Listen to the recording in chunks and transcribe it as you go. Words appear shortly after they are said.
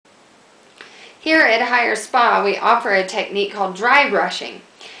Here at Higher Spa, we offer a technique called dry brushing.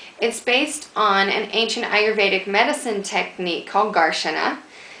 It's based on an ancient Ayurvedic medicine technique called Garshana.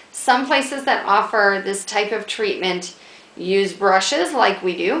 Some places that offer this type of treatment use brushes like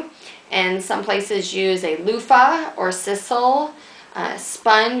we do, and some places use a loofah or sisal, a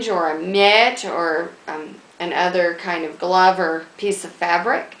sponge or a mitt, or another kind of glove or piece of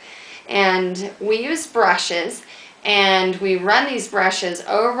fabric. And we use brushes, and we run these brushes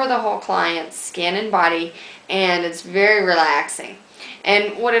over the whole client's skin and body, and it's very relaxing.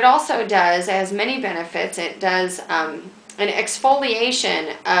 And what it also does, it has many benefits. It does an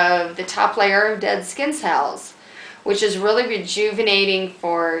exfoliation of the top layer of dead skin cells, which is really rejuvenating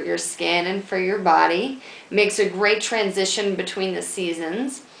for your skin and for your body. Makes a great transition between the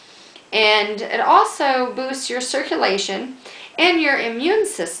seasons. And it also boosts your circulation and your immune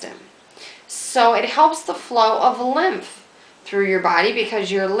system. So it helps the flow of lymph through your body,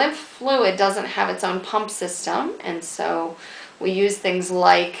 because your lymph fluid doesn't have its own pump system, and so we use things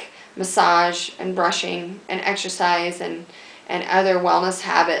like massage and brushing and exercise and other wellness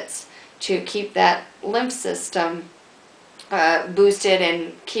habits to keep that lymph system boosted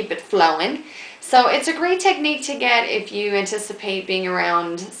and keep it flowing. So it's a great technique to get if you anticipate being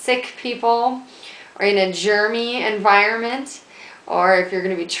around sick people, or in a germy environment, or if you're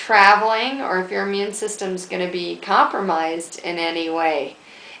going to be traveling, or if your immune system's going to be compromised in any way.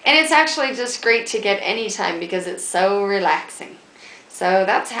 And it's actually just great to get anytime because it's so relaxing. So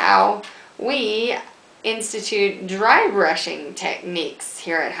that's how we institute dry brushing techniques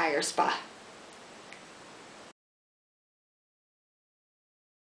here at Higher Spa.